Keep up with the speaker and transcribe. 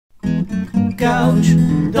couch,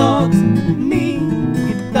 dogs, me,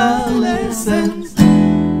 guitar lessons.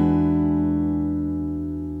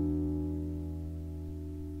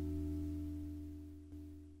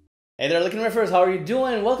 Hey there, LickNRiffers, how are you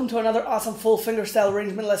doing? Welcome to another awesome full fingerstyle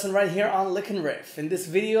arrangement lesson right here on LickNRiff. In this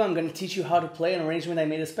video, I'm going to teach you how to play an arrangement I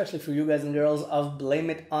made especially for you guys and girls of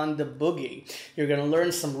Blame It on the Boogie. You're going to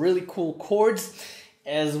learn some really cool chords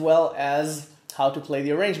as well as how to play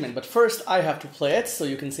the arrangement. But first, I have to play it so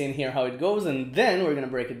you can see and hear how it goes, and then we're going to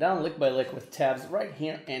break it down lick by lick with tabs right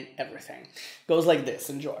here and everything. Goes like this.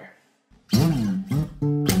 Enjoy.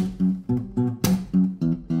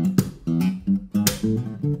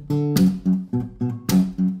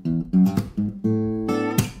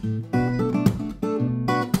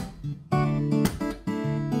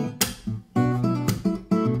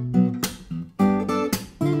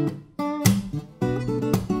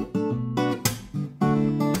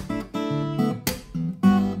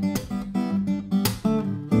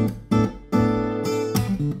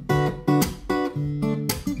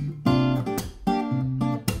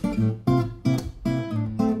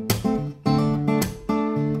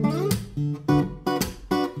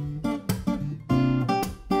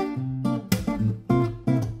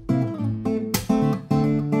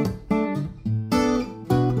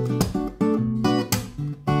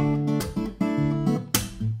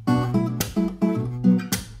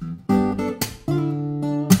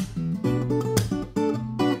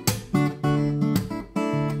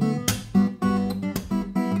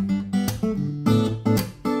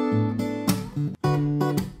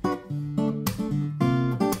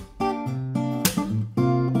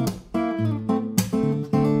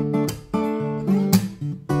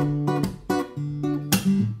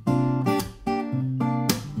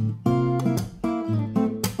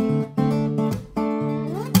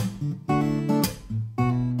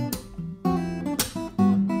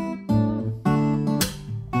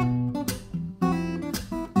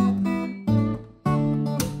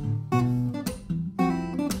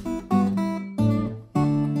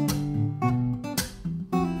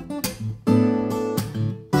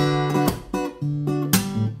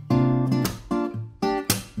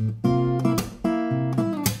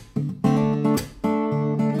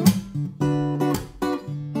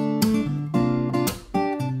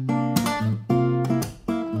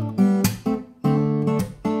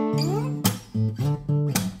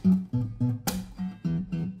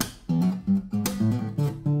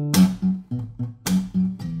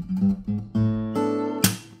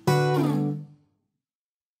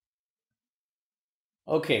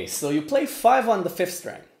 Okay, so you play 5 on the 5th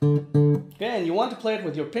string. Okay, and you want to play it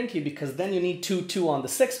with your pinky because then you need 2-2 on the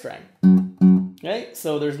 6th string. Okay,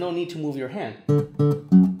 so there's no need to move your hand.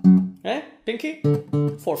 Okay, pinky,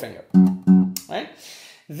 forefinger. Right?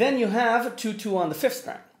 Then you have 2-2 on the 5th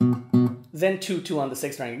string. Then 2-2 on the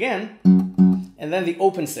 6th string again. And then the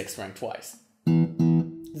open 6th string twice.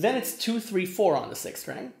 Then it's 2-3-4 on the 6th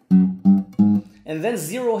string. And then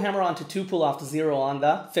 0 hammer onto 2, pull off to 0 on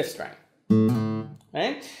the 5th string.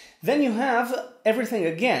 Right? Then you have everything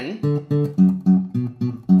again,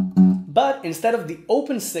 but instead of the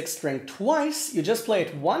open 6th string twice, you just play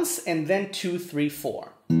it once and then 2-3-4.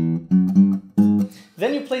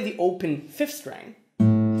 Then you play the open 5th string,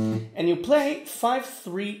 and you play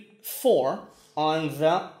 5-3-4 on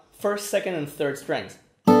the 1st, 2nd, and 3rd strings.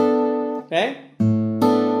 Okay?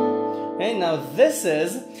 Okay, now this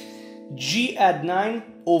is G add 9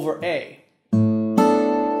 over A.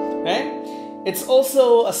 Okay? It's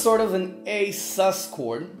also a sort of an A sus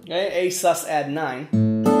chord, okay? A sus add 9,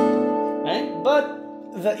 okay?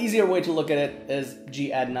 But the easier way to look at it is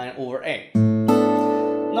G add 9 over A.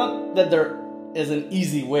 Not that there is an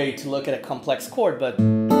easy way to look at a complex chord, but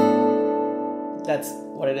that's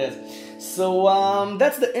what it is. So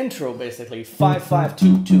that's the intro basically. 5 5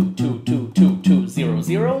 2 2 2 2 2 2 0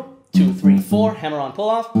 0 2 3 4 hammer on pull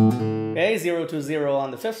off. Okay, 0 2 0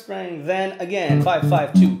 on the 5th string. Then again 5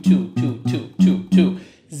 5 2 2 2 2 2 2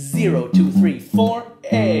 0 2 3 4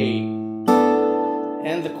 A.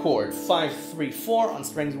 And the chord 5 3 4 on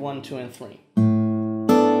strings 1 2 and 3.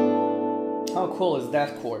 How cool is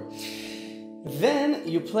that chord? Then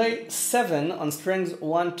you play 7 on strings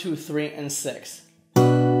 1 2 3 and 6.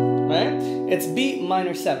 Right? It's B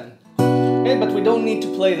minor 7. Okay, but we don't need to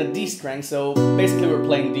play the D string, so basically we're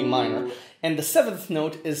playing D minor. And the 7th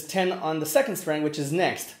note is 10 on the 2nd string, which is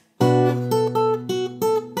next.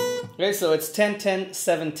 Okay, so it's 10, 10,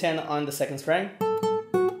 7, 10 on the 2nd string.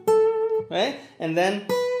 Okay, and then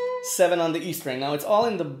 7 on the E string. Now it's all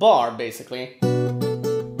in the bar, basically.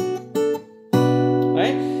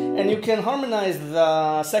 Right? And you can harmonize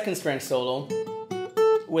the 2nd string solo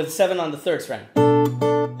with 7 on the 3rd string.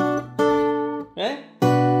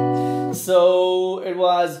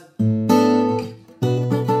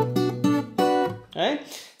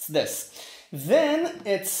 this. Then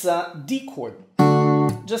it's a D chord,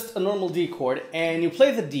 just a normal D chord, and you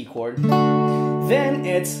play the D chord. Then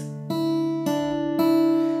it's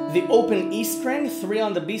the open E string, 3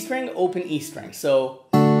 on the B string, open E string. So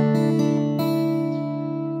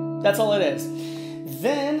that's all it is.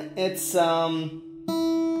 Then it's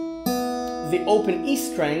the open E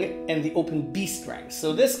string and the open B string.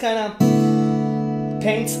 So this kind of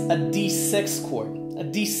paints a D6 chord, a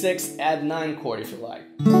D6 add 9 chord if you like.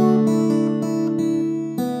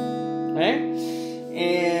 Okay?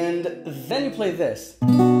 And then you play this.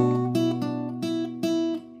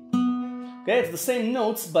 Okay, it's the same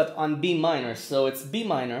notes but on B minor. So it's B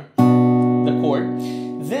minor, the chord.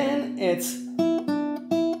 Then it's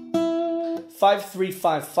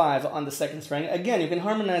 5-3-5-5 on the second string. Again, you can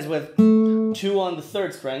harmonize with 2 on the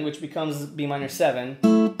third string, which becomes B minor 7.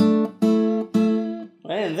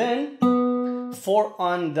 And then 4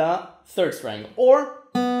 on the third string, or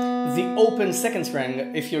the open second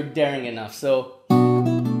string if you're daring enough. So,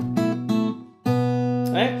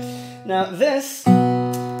 right? Now this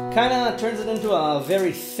kind of turns it into a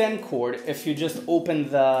very thin chord if you just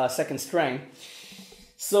open the second string.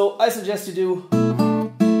 So I suggest you do,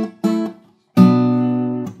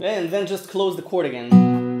 and then just close the chord again.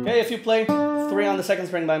 Okay, if you play 3 on the second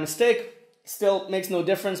string by mistake, still makes no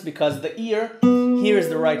difference because the ear hears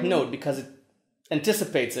the right note because it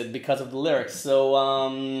anticipates it because of the lyrics. So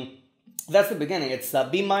that's the beginning. It's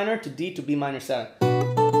B minor to D to B minor 7.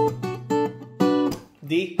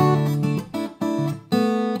 D,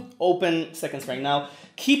 open second string. Now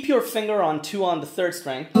keep your finger on 2 on the third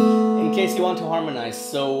string in case you want to harmonize,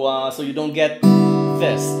 so so you don't get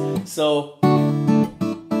this. So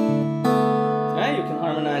you can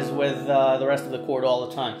harmonize with the rest of the chord all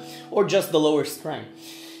the time, or just the lower string.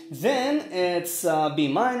 Then it's B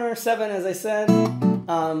minor 7, as I said.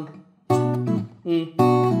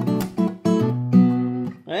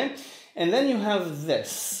 Right? And then you have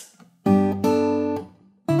this.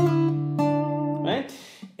 Right?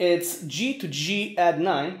 It's G to G add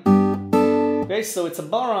 9. Okay, so it's a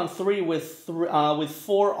bar on 3 with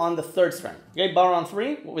 4 on the third string. Okay, bar on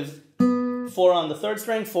 3 with 4 on the third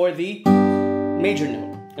string for the major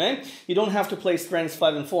note. Okay, you don't have to play strings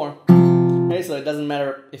 5 and 4. Okay, so it doesn't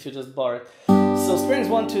matter if you just bar it. So strings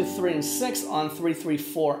 1, 2, 3, and 6 on 3, 3,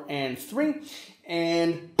 4, and 3,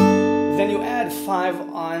 and then you add 5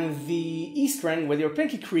 on the E string with your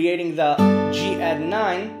pinky, creating the G add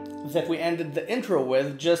 9 that we ended the intro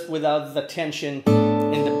with, just without the tension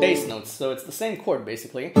in the bass notes. So it's the same chord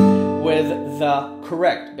basically, with the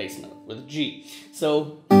correct bass note, with G.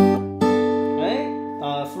 So, okay,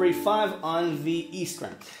 3, 5 on the E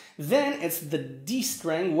string. Then it's the D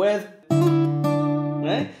string with,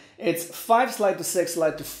 okay, it's 5 slide to 6,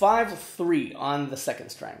 slide to 5, 3 on the second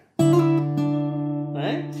string.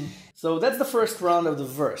 Right? So that's the first round of the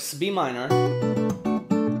verse, B minor.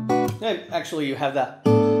 Okay, actually you have that.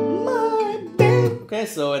 Okay,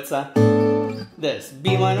 so it's this,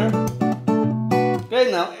 B minor. Okay,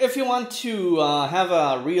 now if you want to have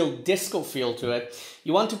a real disco feel to it,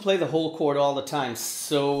 you want to play the whole chord all the time.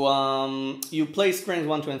 So you play strings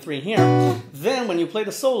 1, 2, and 3 here. Then when you play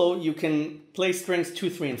the solo, you can play strings 2,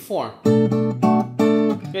 3, and 4.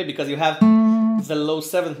 Okay, because you have the low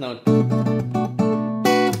 7th note.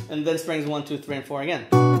 And then strings 1, 2, 3, and 4 again.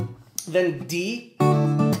 Then D,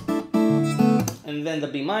 and then the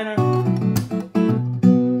B minor,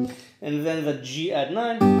 and then the G add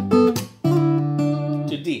 9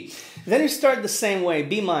 to D. Then you start the same way,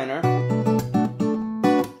 B minor,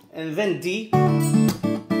 and then D,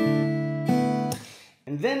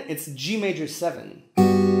 and then it's G major 7.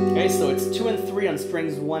 Okay, so it's 2 and 3 on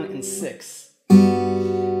strings 1 and 6.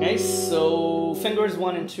 Okay, so fingers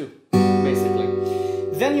 1 and 2, basically.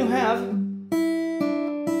 Then you have,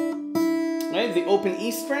 right, the open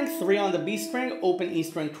E string, 3 on the B string, open E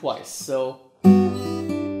string twice. So then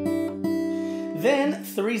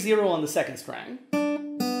 3-0 on the second string,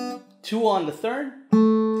 2 on the third,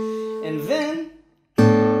 and then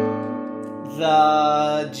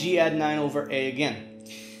the G add 9 over A again.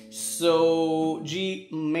 So G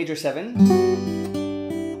major 7,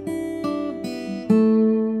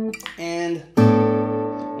 and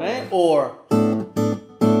right, or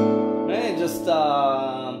right, just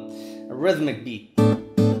a rhythmic beat,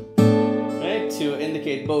 right, to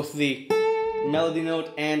indicate both the melody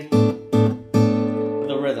note and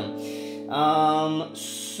the rhythm.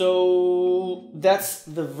 So that's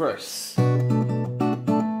the verse.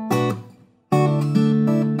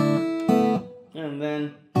 And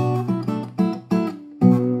then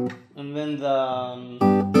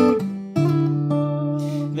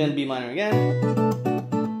then B minor again,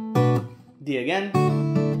 D again,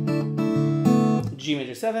 G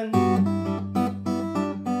major 7.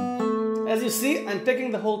 As you see, I'm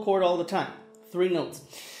picking the whole chord all the time. 3 notes.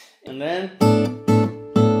 And then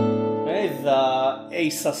the A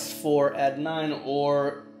sus4 add 9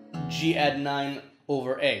 or G add 9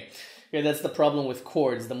 over A. Okay, that's the problem with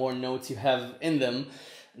chords. The more notes you have in them,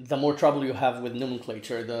 the more trouble you have with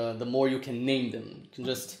nomenclature, the more you can name them.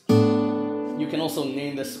 You can also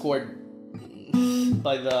name this chord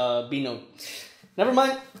by the B note. Never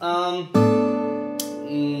mind.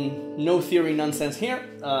 No theory nonsense here,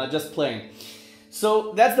 just playing.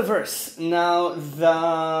 So that's the verse. Now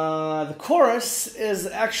the chorus is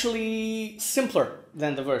actually simpler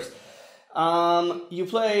than the verse. You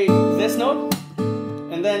play this note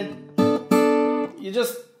and then you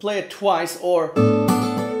just play it twice, or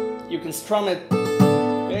you can strum it,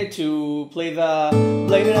 okay, to play the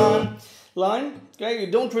blame it on line. Okay, you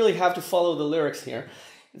don't really have to follow the lyrics here.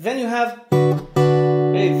 Then you have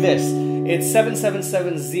this. It's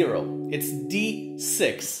 7-7-7-0. It's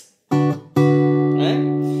D6.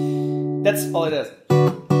 That's all it is.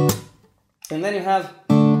 And then you have,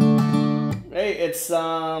 it's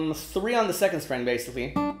 3 on the second string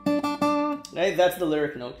basically. That's the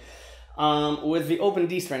lyric note. With the open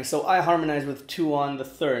D string, so I harmonize with 2 on the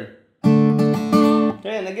third.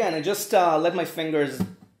 Okay, and again, I just let my fingers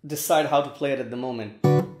decide how to play it at the moment.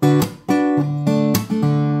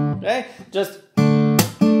 Okay, just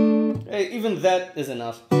even that is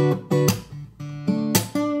enough.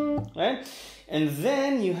 Okay, and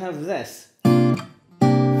then you have this.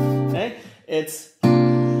 Okay, it's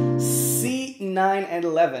C9 and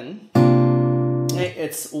 11. Okay,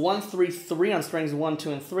 it's 1 3 3 on strings 1,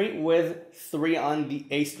 2, and 3 with 3 on the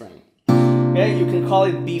A string. Okay, you can call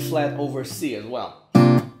it B flat over C as well.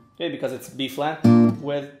 Okay, because it's B flat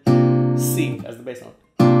with C as the bass note.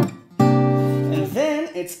 And then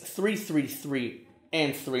it's 3 3 3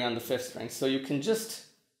 and 3 on the 5th string. So you can just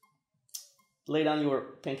lay down your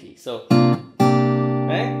pinky. So,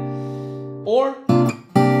 okay, or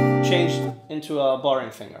change into a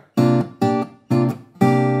barring finger.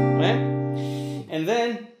 Okay, and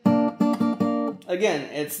then again,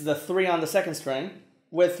 it's the 3 on the second string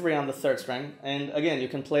with 3 on the third string, and again, you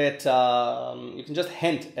can play it. You can just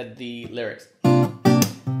hint at the lyrics.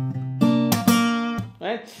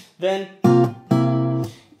 Right? Then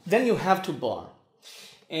you have to bar.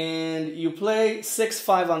 And you play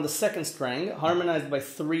 6-5 on the second string, harmonized by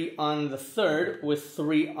 3 on the third with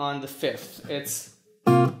 3 on the 5th. It's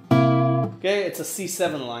it's a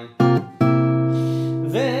C7 line.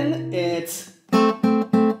 Then it's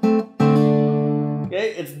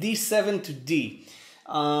D7 to D.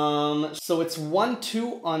 So it's 1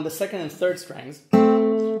 2 on the second and third strings.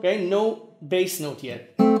 Okay, no bass note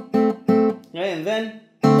yet. Okay, and then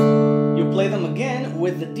you play them again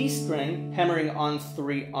with the D string hammering on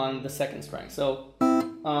 3 on the second string. So,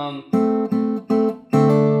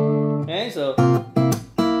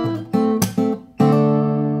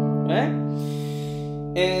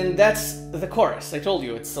 and that's the chorus. I told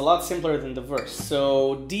you, it's a lot simpler than the verse.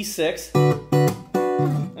 So D6,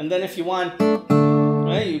 and then if you want,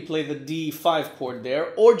 you play the D5 chord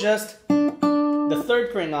there, or just the third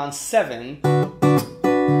string on 7.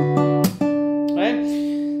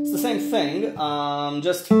 It's the same thing,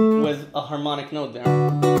 just with a harmonic note there.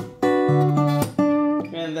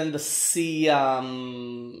 And then the C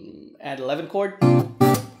add 11 chord,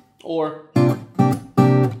 or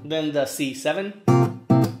then the C7,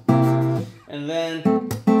 and then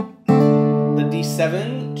the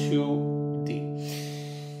D7 to D.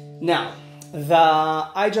 Now, the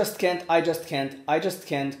I just can't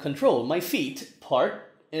control my feet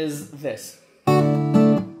part is this.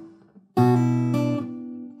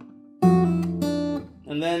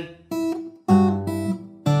 And then,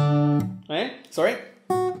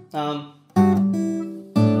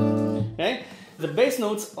 the bass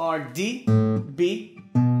notes are D, B,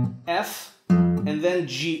 F, and then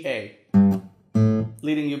G, A,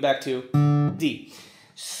 leading you back to D.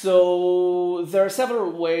 So there are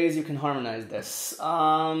several ways you can harmonize this.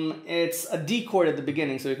 It's a D chord at the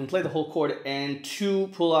beginning, so you can play the whole chord and 2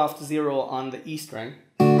 pull off to 0 on the E string,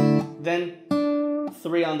 then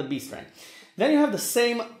 3 on the B string. Then you have the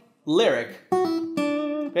same lyric,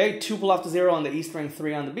 2 pull off to 0 on the E string,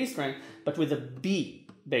 3 on the B string, but with a B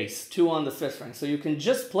bass, 2 on the 5th string. So you can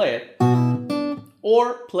just play it,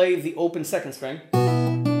 or play the open second string,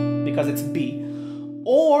 because it's B,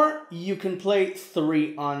 or you can play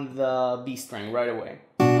 3 on the B string right away,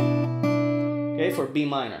 for B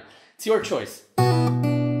minor. It's your choice,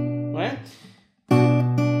 right?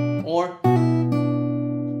 Or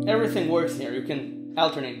everything works here. You can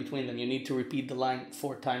alternate between them. You need to repeat the line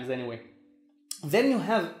 4 times anyway. Then you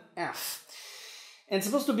have F. And it's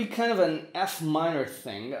supposed to be kind of an F minor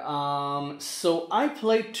thing. So I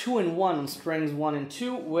play 2 and 1 on strings 1 and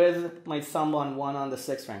 2 with my thumb on 1 on the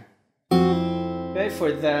 6th string. Okay,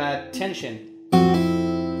 for that tension.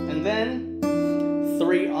 And then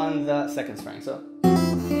 3 on the 2nd string. So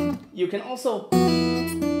you can also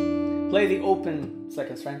play the open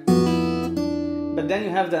 2nd string. But then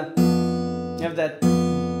you have that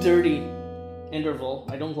dirty interval.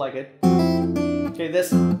 I don't like it. Okay,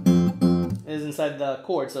 this is inside the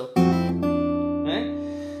chord, so okay.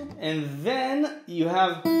 And then you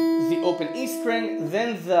have the open E string,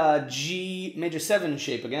 then the G major 7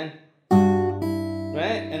 shape again,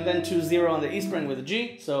 right? And then 2-0 on the E string with a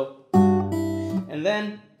G, so, and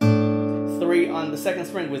then 3 on the 2nd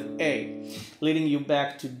string with A, leading you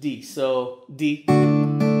back to D. So D,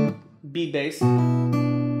 B bass,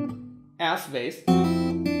 F bass,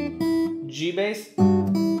 G bass,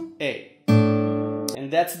 A. And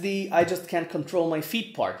that's the I just can't control my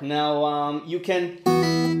feet part. Now you can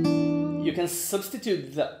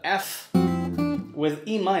substitute the F with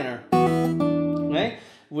E minor, right?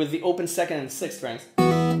 With the open 2nd and 6th strings,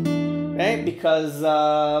 right? Because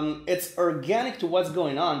it's organic to what's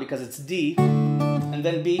going on, because it's D, and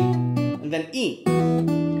then B, and then E,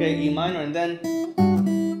 okay, E minor, and then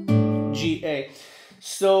G, A.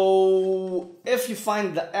 So if you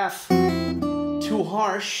find the F too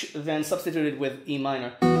harsh, then substitute it with E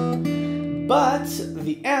minor. But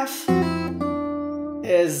the F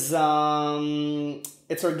is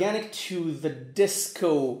it's organic to the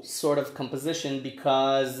disco sort of composition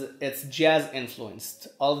because it's jazz influenced.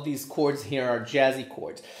 All of these chords here are jazzy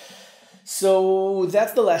chords. So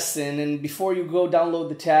that's the lesson, and before you go download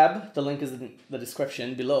the tab, the link is in the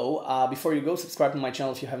description below. Before you go, subscribe to my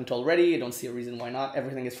channel if you haven't already. I don't see a reason why not.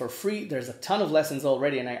 Everything is for free. There's a ton of lessons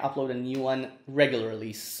already, and I upload a new one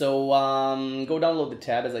regularly. So go download the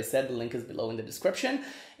tab. As I said, the link is below in the description,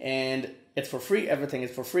 and it's for free. Everything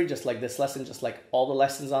is for free, just like this lesson, just like all the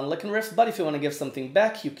lessons on LickNRiff. But if you want to give something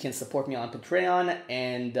back, you can support me on Patreon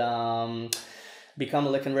and become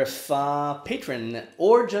a LickNRiff patron,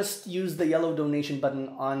 or just use the yellow donation button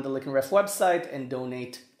on the LickNRiff website and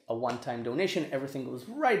donate a one-time donation. Everything goes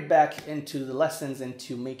right back into the lessons,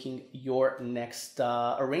 into making your next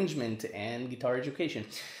arrangement and guitar education.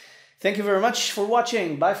 Thank you very much for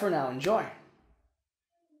watching. Bye for now. Enjoy.